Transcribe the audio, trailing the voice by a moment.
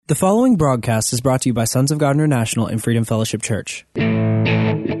The following broadcast is brought to you by Sons of God International and Freedom Fellowship Church. Hello,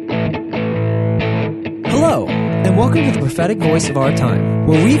 and welcome to the prophetic voice of our time,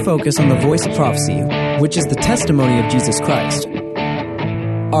 where we focus on the voice of prophecy, which is the testimony of Jesus Christ.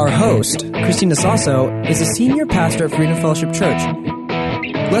 Our host, Christina Sasso, is a senior pastor at Freedom Fellowship Church.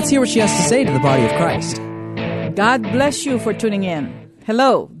 Let's hear what she has to say to the body of Christ. God bless you for tuning in.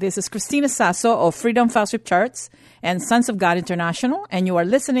 Hello, this is Christina Sasso of Freedom Fellowship Church and Sons of God International, and you are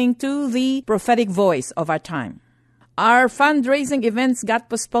listening to the prophetic voice of our time. Our fundraising events got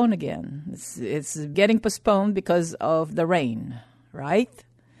postponed again. It's getting postponed because of the rain, right?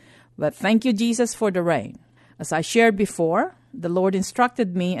 But thank you, Jesus, for the rain. As I shared before, the Lord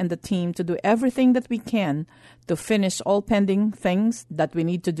instructed me and the team to do everything that we can to finish all pending things that we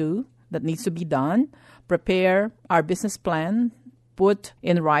need to do, that needs to be done, prepare our business plan, put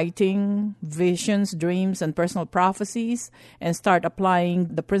in writing visions, dreams, and personal prophecies, and start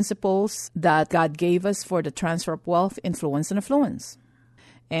applying the principles that God gave us for the transfer of wealth, influence, and affluence.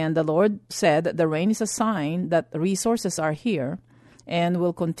 And the Lord said that the rain is a sign that resources are here and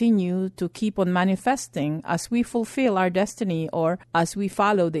will continue to keep on manifesting as we fulfill our destiny or as we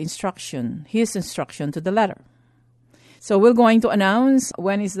follow the instruction, His instruction to the letter. So we're going to announce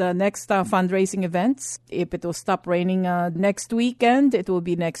when is the next fundraising events. If it will stop raining next weekend, it will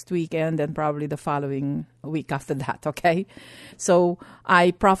be next weekend and probably the following week after that, okay? So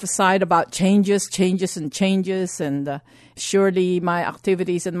I prophesied about changes, and surely my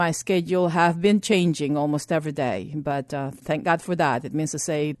activities and my schedule have been changing almost every day. But thank God for that. It means to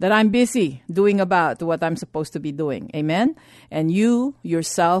say that I'm busy doing about what I'm supposed to be doing. Amen? And you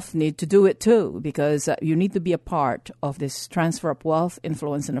yourself need to do it too, because you need to be a part of this transfer of wealth,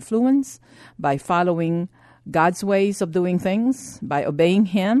 influence, and affluence by following God's ways of doing things, by obeying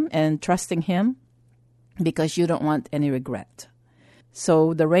Him and trusting Him, because you don't want any regret.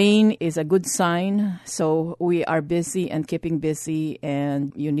 So the rain is a good sign. So we are busy and keeping busy,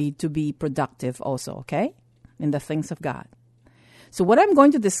 and you need to be productive also, okay, in the things of God. So what I'm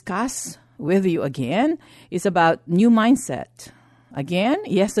going to discuss with you again is about new mindset. Again,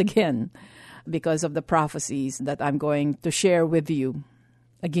 yes, again, because of the prophecies that I'm going to share with you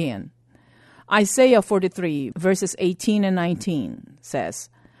again. Isaiah 43 verses 18 and 19 says,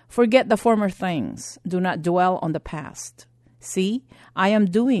 "Forget the former things. Do not dwell on the past. See, I am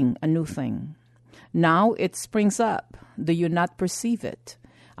doing a new thing. Now it springs up. Do you not perceive it?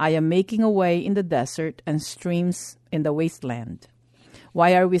 I am making a way in the desert and streams in the wasteland."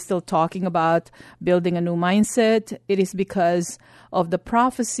 Why are we still talking about building a new mindset? It is because of the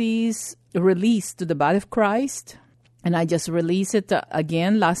prophecies released to the body of Christ. And I just released it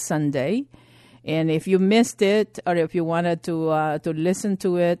again last Sunday. And if you missed it, or if you wanted to listen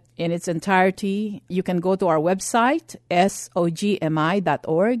to it in its entirety, you can go to our website,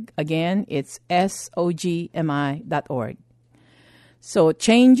 sogmi.org. Again, it's sogmi.org. So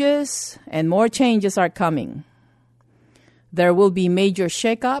changes and more changes are coming. There will be major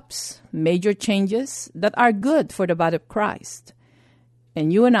shakeups, major changes that are good for the body of Christ.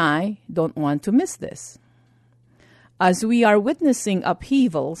 And you and I don't want to miss this. As we are witnessing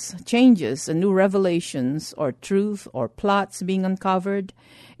upheavals, changes, and new revelations or truth or plots being uncovered,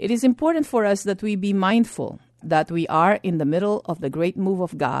 it is important for us that we be mindful that we are in the middle of the great move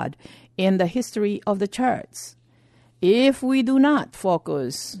of God in the history of the church. If we do not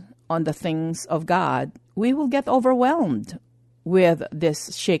focus on the things of God, we will get overwhelmed with these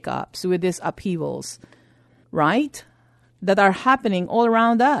shakeups, with these upheavals, right, that are happening all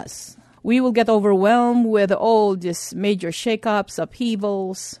around us. We will get overwhelmed with all these major shakeups,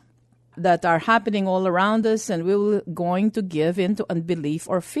 upheavals that are happening all around us, and we're going to give into unbelief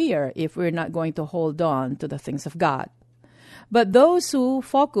or fear if we're not going to hold on to the things of God. But those who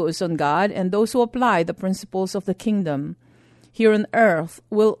focus on God and those who apply the principles of the kingdom here on earth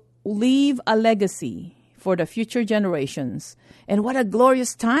will leave a legacy for the future generations. And what a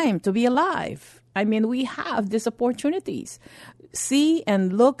glorious time to be alive. I mean, we have these opportunities. See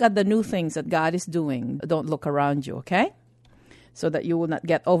and look at the new things that God is doing. Don't look around you, okay? So that you will not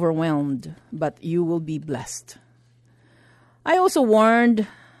get overwhelmed, but you will be blessed. I also warned,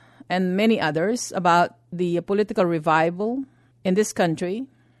 and many others, about the political revival in this country.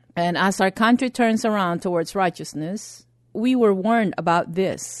 And as our country turns around towards righteousness, we were warned about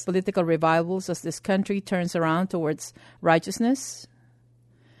this, political revivals as this country turns around towards righteousness.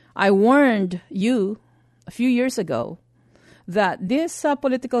 I warned you a few years ago that this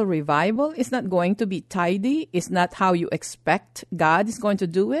political revival is not going to be tidy. It's not how you expect God is going to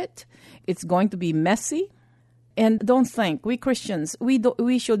do it. It's going to be messy. And don't think, we Christians,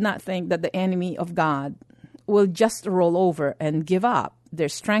 we should not think that the enemy of God will just roll over and give up their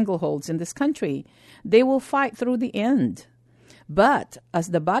strangleholds in this country. They will fight through the end. But as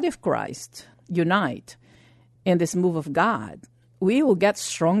the body of Christ unite in this move of God, we will get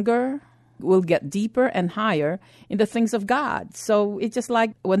stronger, we'll get deeper and higher in the things of God. So it's just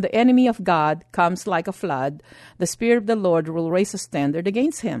like when the enemy of God comes like a flood, the Spirit of the Lord will raise a standard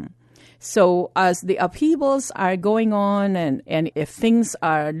against him. So as the upheavals are going on and if things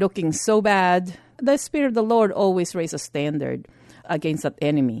are looking so bad, the Spirit of the Lord always raises a standard against that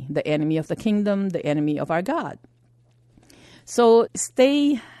enemy, the enemy of the kingdom, the enemy of our God. So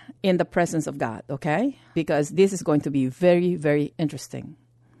stay in the presence of God, okay? Because this is going to be very, very interesting.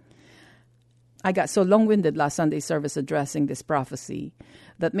 I got so long-winded last Sunday service addressing this prophecy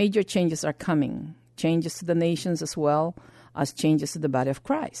that major changes are coming. Changes to the nations as well as changes to the body of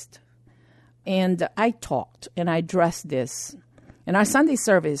Christ. And I talked and I addressed this in our Sunday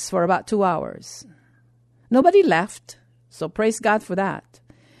service for about 2 hours. Nobody left, so praise God for that.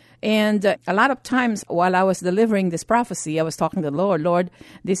 And a lot of times while I was delivering this prophecy, I was talking to the Lord, Lord,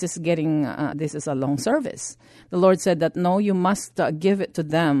 this is a long service. The Lord said that, no, you must give it to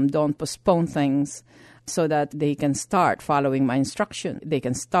them. Don't postpone things so that they can start following my instruction. They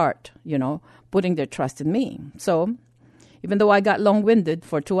can start, putting their trust in me. So even though I got long-winded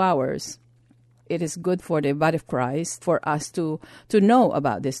for 2 hours, it is good for the body of Christ for us to know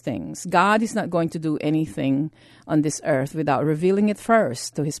about these things. God is not going to do anything on this earth without revealing it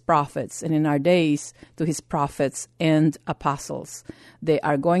first to his prophets, and in our days to his prophets and apostles. They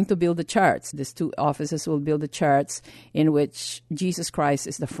are going to build the church. These two offices will build a church in which Jesus Christ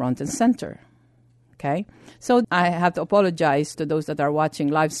is the front and center. Okay? So I have to apologize to those that are watching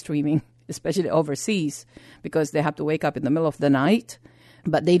live streaming, especially overseas, because they have to wake up in the middle of the night.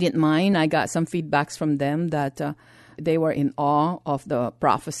 But they didn't mind. I got some feedbacks from them that they were in awe of the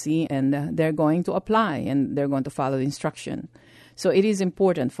prophecy, and they're going to apply and they're going to follow the instruction. So it is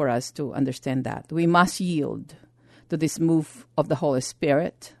important for us to understand that. We must yield to this move of the Holy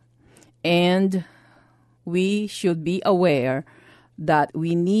Spirit, and we should be aware that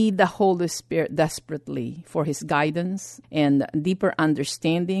we need the Holy Spirit desperately for his guidance and deeper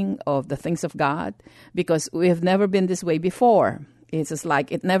understanding of the things of God, because we have never been this way before. It's just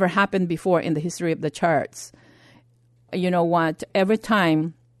like it never happened before in the history of the church. You know what? Every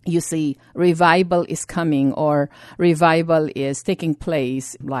time you see revival is coming or revival is taking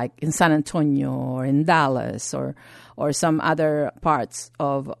place, like in San Antonio or in Dallas or some other parts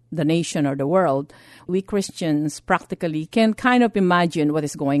of the nation or the world, we Christians practically can kind of imagine what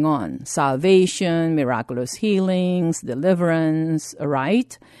is going on. Salvation, miraculous healings, deliverance,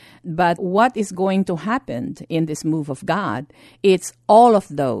 right? But what is going to happen in this move of God, it's all of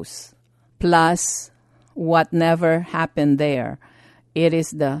those, plus what never happened there. It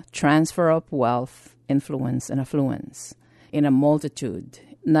is the transfer of wealth, influence, and affluence in a multitude,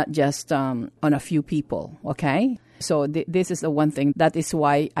 not just on a few people, okay? So this is the one thing. That is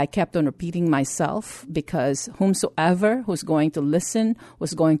why I kept on repeating myself, because whomsoever who's going to listen,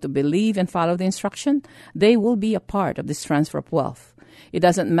 who's going to believe and follow the instruction, they will be a part of this transfer of wealth. It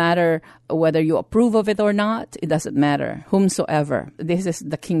doesn't matter whether you approve of it or not. It doesn't matter. Whomsoever. This is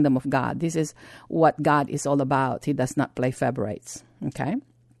the kingdom of God. This is what God is all about. He does not play favorites. Okay?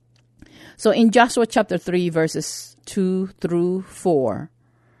 So in Joshua chapter 3, verses 2 through 4,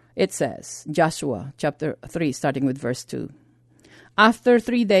 it says, Joshua chapter 3, starting with verse 2. After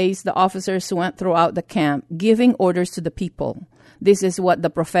 3 days, the officers went throughout the camp, giving orders to the people. This is what the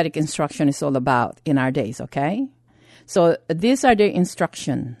prophetic instruction is all about in our days, okay? So these are their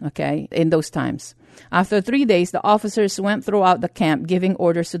instruction, okay, in those times. After 3 days, the officers went throughout the camp, giving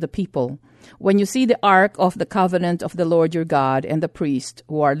orders to the people. When you see the ark of the covenant of the Lord your God and the priests,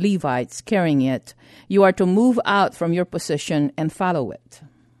 who are Levites, carrying it, you are to move out from your position and follow it.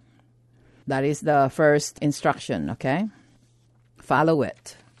 That is the first instruction, okay? Follow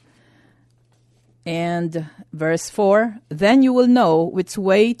it. And verse 4, then you will know which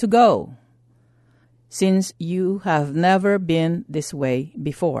way to go, since you have never been this way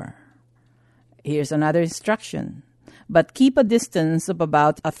before. Here's another instruction. But keep a distance of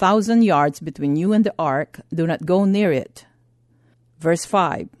about 1,000 yards between you and the ark. Do not go near it. Verse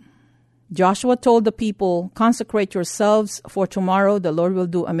 5. Joshua told the people, consecrate yourselves, for tomorrow the Lord will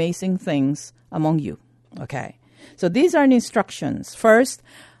do amazing things among you. Okay. So these are the instructions. First,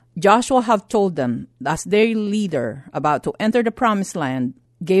 Joshua have told them, as their leader about to enter the promised land,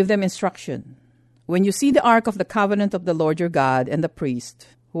 gave them instruction. When you see the ark of the covenant of the Lord your God and the priests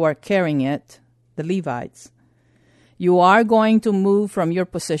who are carrying it, the Levites, you are going to move from your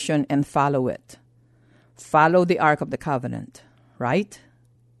position and follow it. Follow the ark of the covenant, right?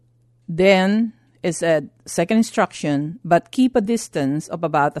 Then It said, second instruction, but keep a distance of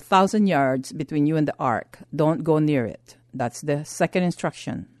about 1,000 yards between you and the ark. Don't go near it. That's the second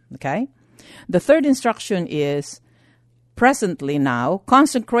instruction, okay? The third instruction is, presently now,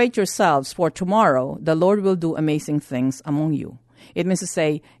 consecrate yourselves, for tomorrow the Lord will do amazing things among you. It means to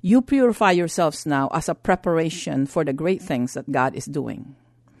say, you purify yourselves now as a preparation for the great things that God is doing.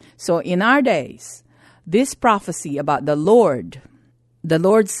 So in our days, this prophecy about the Lord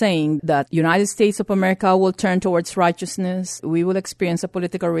saying that United States of America will turn towards righteousness, we will experience a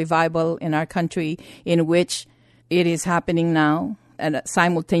political revival in our country in which it is happening now, and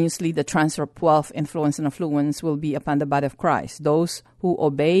simultaneously the transfer of wealth, influence, and affluence will be upon the body of Christ. Those who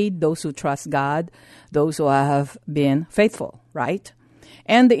obeyed, those who trust God, those who have been faithful, right?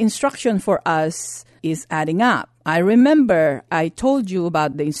 And the instruction for us is adding up. I remember I told you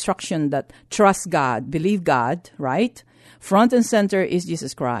about the instruction that trust God, believe God, right? Front and center is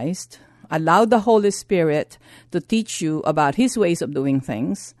Jesus Christ. Allow the Holy Spirit to teach you about His ways of doing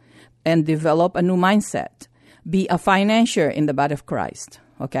things and develop a new mindset. Be a financier in the body of Christ,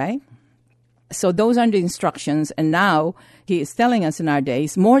 okay? So those are the instructions, and now He is telling us in our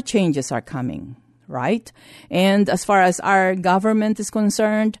days more changes are coming, right? And as far as our government is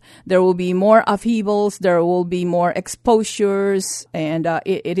concerned, there will be more upheavals, there will be more exposures, and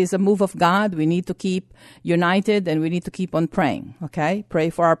it is a move of God. We need to keep united, and we need to keep on praying, okay?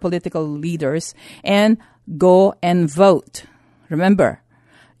 Pray for our political leaders, and go and vote. Remember,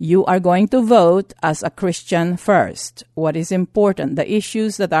 you are going to vote as a Christian first. What is important? The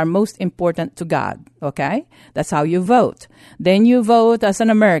issues that are most important to God, okay? That's how you vote. Then you vote as an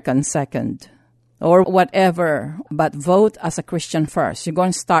American second, or whatever, but vote as a Christian first. You're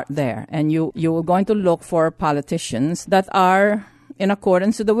going to start there, and you're going to look for politicians that are in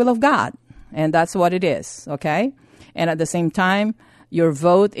accordance to the will of God, and that's what it is, okay? And at the same time, your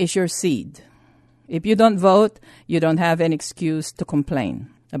vote is your seed. If you don't vote, you don't have any excuse to complain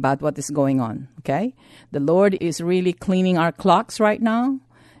about what is going on, okay? The Lord is really cleaning our clocks right now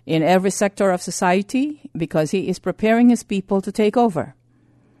in every sector of society because He is preparing His people to take over.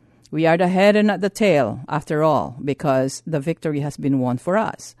 We are the head and not the tail, after all, because the victory has been won for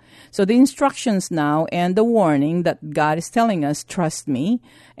us. So the instructions now and the warning that God is telling us, trust me,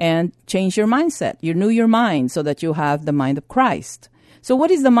 and change your mindset. You renew your mind so that you have the mind of Christ. So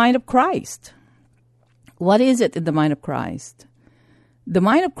what is the mind of Christ? What is it in the mind of Christ? The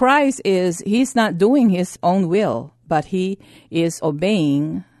mind of Christ is He's not doing His own will, but He is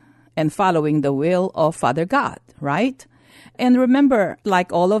obeying and following the will of Father God, right? And remember,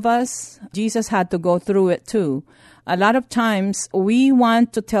 like all of us, Jesus had to go through it too. A lot of times we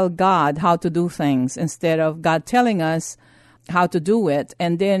want to tell God how to do things instead of God telling us how to do it.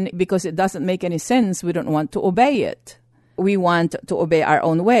 And then because it doesn't make any sense, we don't want to obey it. We want to obey our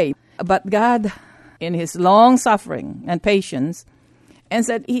own way. But God, in His long suffering and patience, and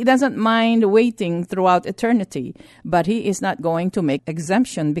said He doesn't mind waiting throughout eternity, but He is not going to make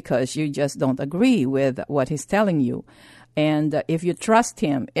exemption because you just don't agree with what He's telling you. And if you trust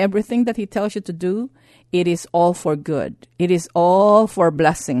Him, everything that He tells you to do, it is all for good. It is all for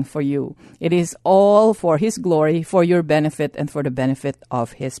blessing for you. It is all for His glory, for your benefit, and for the benefit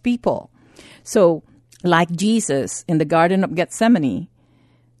of His people. So, like Jesus in the Garden of Gethsemane,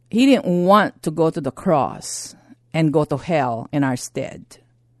 He didn't want to go to the cross and go to hell in our stead.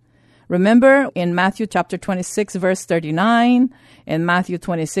 Remember in Matthew chapter 26, verse 39, and Matthew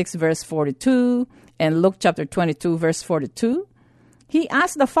 26, verse 42, and Luke chapter 22, verse 42, He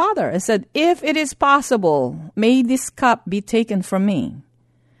asked the Father and said, if it is possible, may this cup be taken from me.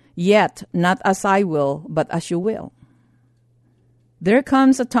 Yet not as I will, but as you will. There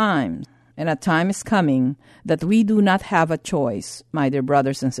comes a time, and a time is coming, that we do not have a choice, my dear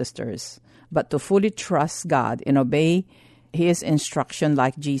brothers and sisters, but to fully trust God and obey His instruction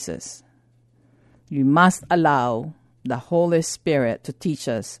like Jesus. You must allow the Holy Spirit to teach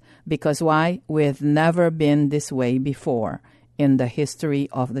us, because why? We've never been this way before in the history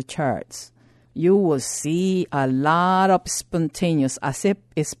of the church. You will see a lot of spontaneous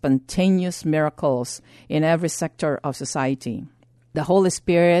miracles in every sector of society. The Holy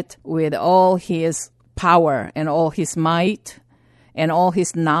Spirit, with all His power and all His might and all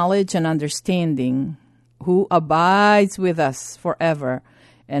His knowledge and understanding, who abides with us forever,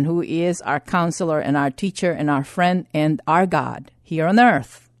 and who is our counselor and our teacher and our friend and our God here on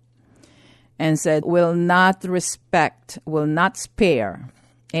earth, and said, will not spare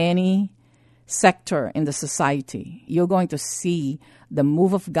any sector in the society. You're going to see the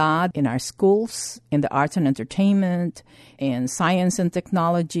move of God in our schools, in the arts and entertainment, in science and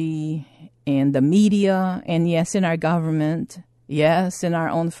technology, in the media, and yes, in our government, yes, in our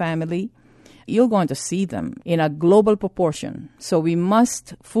own family. you're going to see them in a global proportion. So we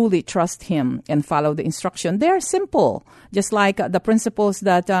must fully trust Him and follow the instruction. They are simple, just like the principles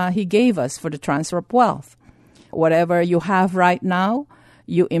that He gave us for the transfer of wealth. Whatever you have right now,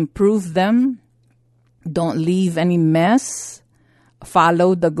 you improve them. Don't leave any mess.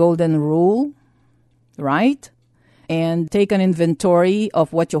 Follow the golden rule, right? And take an inventory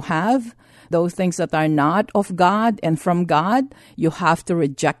of what you have. Those things that are not of God and from God, you have to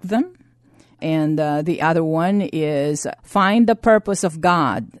reject them. And the other one is find the purpose of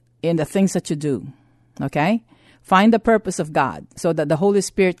God in the things that you do, okay? Find the purpose of God so that the Holy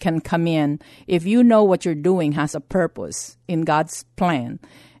Spirit can come in. If you know what you're doing has a purpose in God's plan,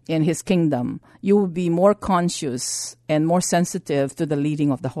 in His kingdom, you will be more conscious and more sensitive to the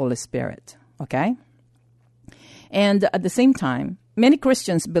leading of the Holy Spirit, okay? And at the same time, many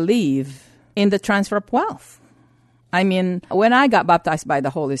Christians believe in the transfer of wealth. I mean, when I got baptized by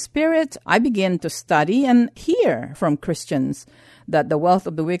the Holy Spirit, I began to study and hear from Christians that the wealth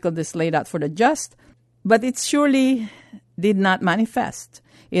of the wicked is laid out for the just, but it surely did not manifest.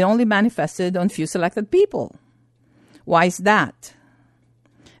 It only manifested on few selected people. Why is that?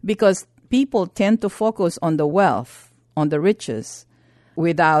 Because people tend to focus on the wealth, on the riches,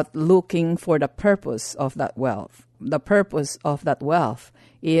 without looking for the purpose of that wealth. The purpose of that wealth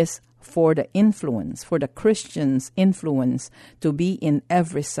is for the influence, for the Christian's influence to be in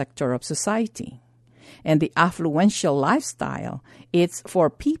every sector of society. And the affluential lifestyle, it's for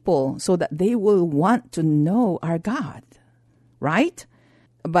people so that they will want to know our God, right?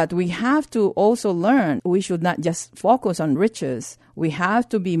 But we have to also learn we should not just focus on riches. We have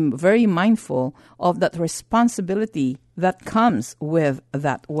to be very mindful of that responsibility that comes with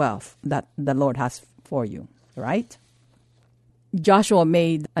that wealth that the Lord has for you, right? Joshua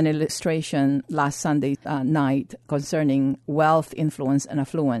made an illustration last Sunday night concerning wealth, influence, and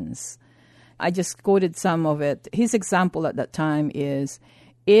affluence. I just quoted some of it. His example at that time is,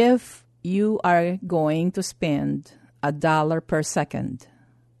 if you are going to spend $1 per second,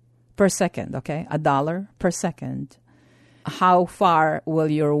 okay, $1 per second, how far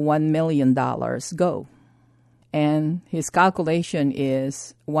will your $1 million go? And his calculation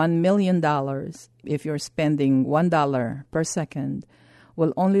is $1 million, if you're spending $1 per second,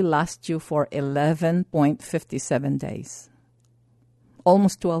 will only last you for 11.57 days.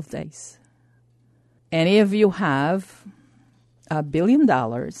 Almost 12 days. And if you have $1 billion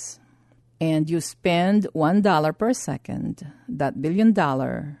and you spend $1 per second, that $1 billion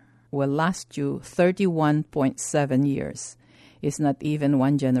will last you 31.7 years. It's not even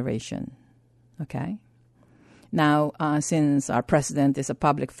one generation. Okay? Now, since our president is a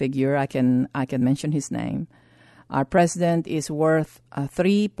public figure, I can mention his name. Our president is worth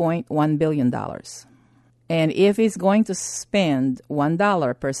 $3.1 billion. And if he's going to spend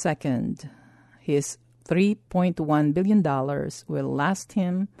 $1 per second, his $3.1 billion will last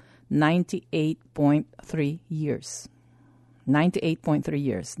him 98.3 years. 98.3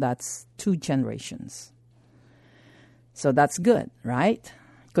 years. That's 2 generations. So that's good, right?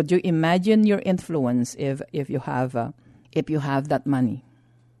 Could you imagine your influence if you have that money?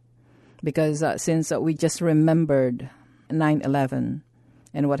 Because since we just remembered 9/11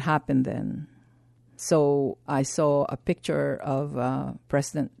 and what happened then, so I saw a picture of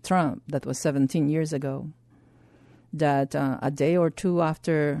President Trump that was 17 years ago. That a day or two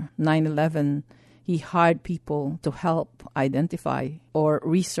after 9/11, he hired people to help identify or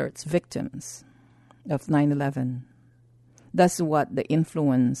research victims of 9/11. That's what the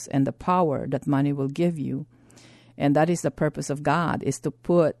influence and the power that money will give you. And that is the purpose of God, is to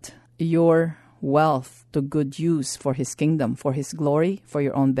put your wealth to good use for His kingdom, for His glory, for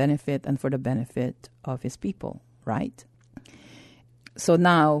your own benefit, and for the benefit of His people, right? So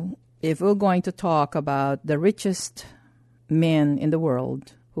now, if we're going to talk about the richest man in the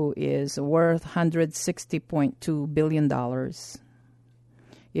world, who is worth $160.2 billion,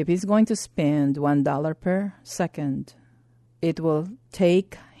 if he's going to spend $1 per second, it will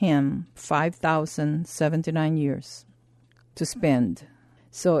take him 5,079 years to spend.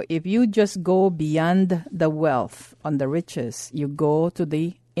 So if you just go beyond the wealth on the riches, you go to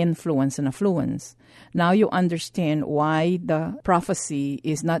the influence and affluence. Now you understand why the prophecy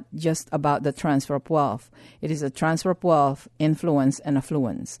is not just about the transfer of wealth. It is a transfer of wealth, influence, and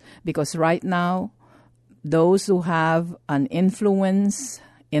affluence. Because right now, those who have an influence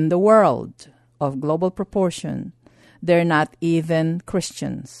in the world of global proportion, they're not even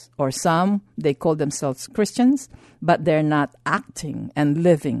Christians. Or some, they call themselves Christians, but they're not acting and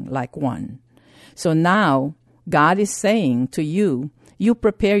living like one. So now, God is saying to you, you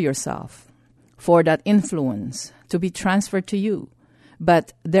prepare yourself for that influence to be transferred to you.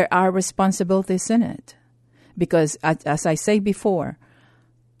 But there are responsibilities in it. Because, as I say before,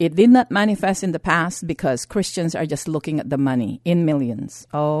 it did not manifest in the past because Christians are just looking at the money in millions.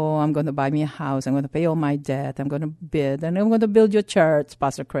 Oh, I'm going to buy me a house. I'm going to pay all my debt. I'm going to bid. And I'm going to build your church,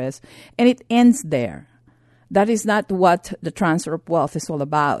 Pastor Chris. And it ends there. That is not what the transfer of wealth is all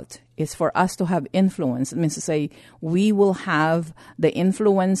about. It's for us to have influence. It means to say we will have the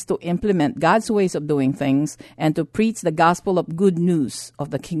influence to implement God's ways of doing things and to preach the gospel of good news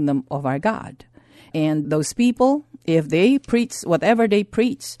of the kingdom of our God. And those people, if they preach whatever they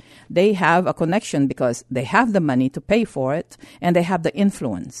preach, they have a connection because they have the money to pay for it and they have the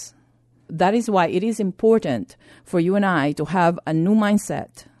influence. That is why it is important for you and I to have a new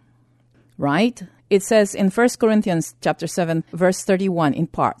mindset, right? It says in 1 Corinthians chapter 7, verse 31 in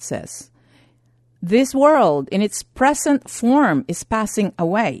part says, this world in its present form is passing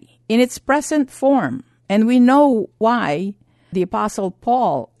away. In its present form. And we know why the Apostle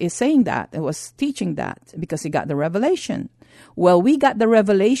Paul is saying that. He was teaching that because he got the revelation. Well, we got the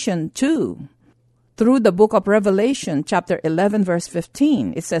revelation too. Through the book of Revelation, chapter 11, verse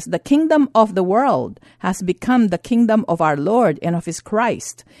 15, it says, the kingdom of the world has become the kingdom of our Lord and of his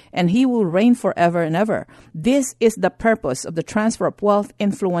Christ, and he will reign forever and ever. This is the purpose of the transfer of wealth,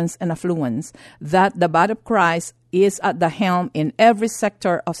 influence, and affluence, that the body of Christ is at the helm in every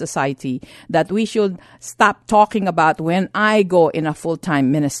sector of society, that we should stop talking about when I go in a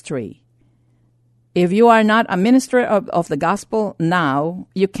full-time ministry. If you are not a minister of the gospel now,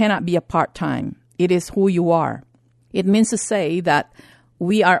 you cannot be a part-time. It is who you are. It means to say that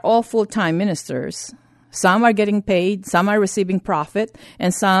we are all full-time ministers. Some are getting paid, some are receiving profit,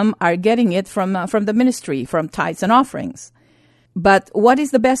 and some are getting it from the ministry, from tithes and offerings. But what is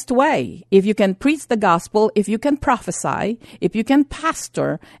the best way? If you can preach the gospel, if you can prophesy, if you can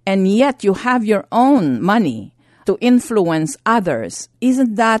pastor, and yet you have your own money to influence others,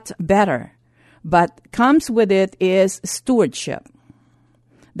 isn't that better? But comes with it is stewardship.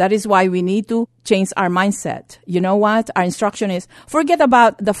 That is why we need to change our mindset. You know what? Our instruction is, forget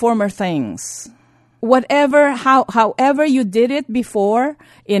about the former things. However you did it before,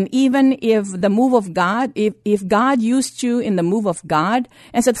 and even if the move of God, if God used you in the move of God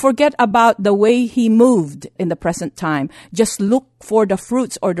and said, forget about the way he moved in the present time. Just look for the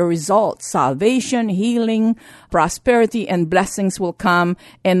fruits or the results. Salvation, healing, prosperity, and blessings will come,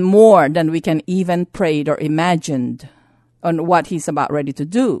 and more than we can even prayed or imagined on what he's about ready to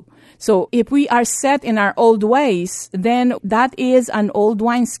do. So if we are set in our old ways, then that is an old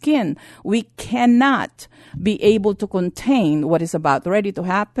wineskin. We cannot be able to contain what is about ready to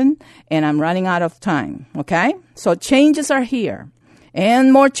happen, and I'm running out of time, okay? So changes are here,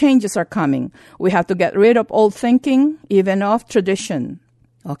 and more changes are coming. We have to get rid of old thinking, even of tradition,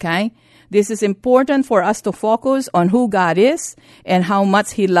 okay? This is important for us to focus on who God is and how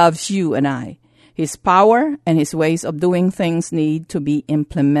much he loves you and I. His power and his ways of doing things need to be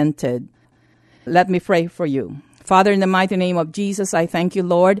implemented. Let me pray for you. Father, in the mighty name of Jesus, I thank you,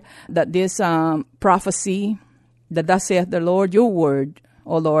 Lord, that this prophecy, that thus saith the Lord, your word,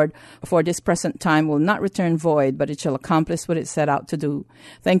 O Lord, for this present time will not return void, but it shall accomplish what it set out to do.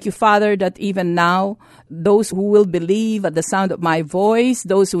 Thank you, Father, that even now, those who will believe at the sound of my voice,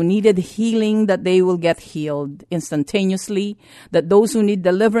 those who needed healing, that they will get healed instantaneously, that those who need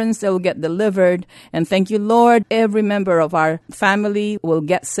deliverance, they will get delivered. And thank you, Lord, every member of our family will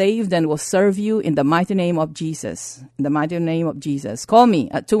get saved and will serve you in the mighty name of Jesus. In the mighty name of Jesus. Call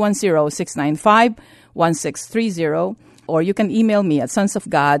me at 210-695-1630. Or you can email me at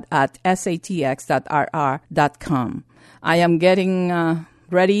sonsofgod@satx.rr.com. I am getting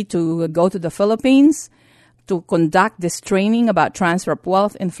ready to go to the Philippines to conduct this training about transfer of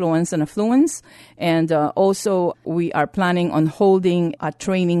wealth, influence, and affluence. And also, we are planning on holding a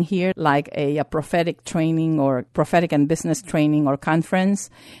training here, like a prophetic training or prophetic and business training or conference.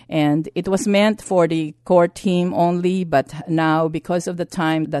 And it was meant for the core team only, but now, because of the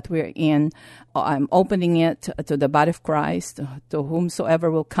time that we're in, I'm opening it to the body of Christ, to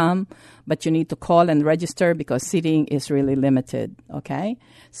whomsoever will come, but you need to call and register because seating is really limited, okay?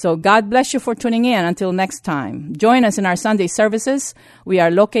 So God bless you for tuning in. Until next time, join us in our Sunday services. We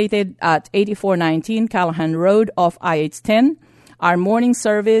are located at 8419 Callahan Road off IH-10. Our morning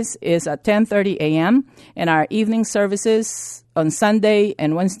service is at 10:30 a.m., and our evening services on Sunday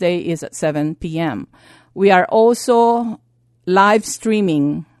and Wednesday is at 7 p.m. We are also live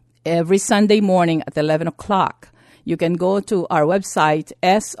streaming every Sunday morning at 11 o'clock. You can go to our website,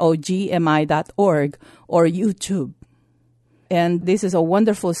 sogmi.org, or YouTube. And this is a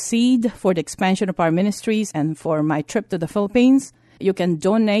wonderful seed for the expansion of our ministries and for my trip to the Philippines. You can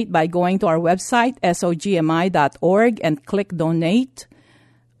donate by going to our website, sogmi.org, and click Donate.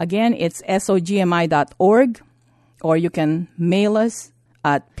 Again, it's sogmi.org, or you can mail us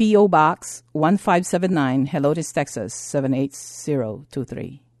at P.O. Box 1579, Helotes, Texas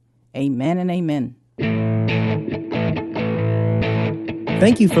 78023. Amen and amen.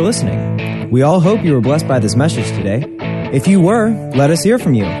 Thank you for listening. We all hope you were blessed by this message today. If you were, let us hear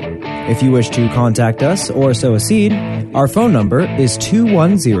from you. If you wish to contact us or sow a seed, our phone number is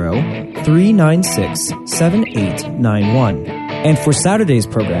 210-396-7891. And for Saturday's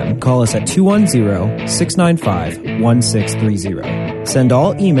program, call us at 210-695-1630. Send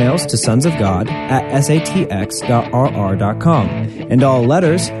all emails to sonsofgod@satx.rr.com and all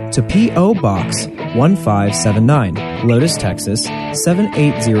letters to P.O. Box 1579, Lotus, Texas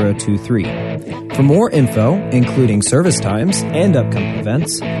 78023. For more info, including service times and upcoming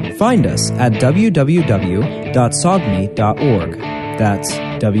events, find us at www.sogmi.org. That's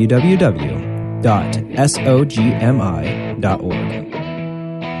www.sogmi.org.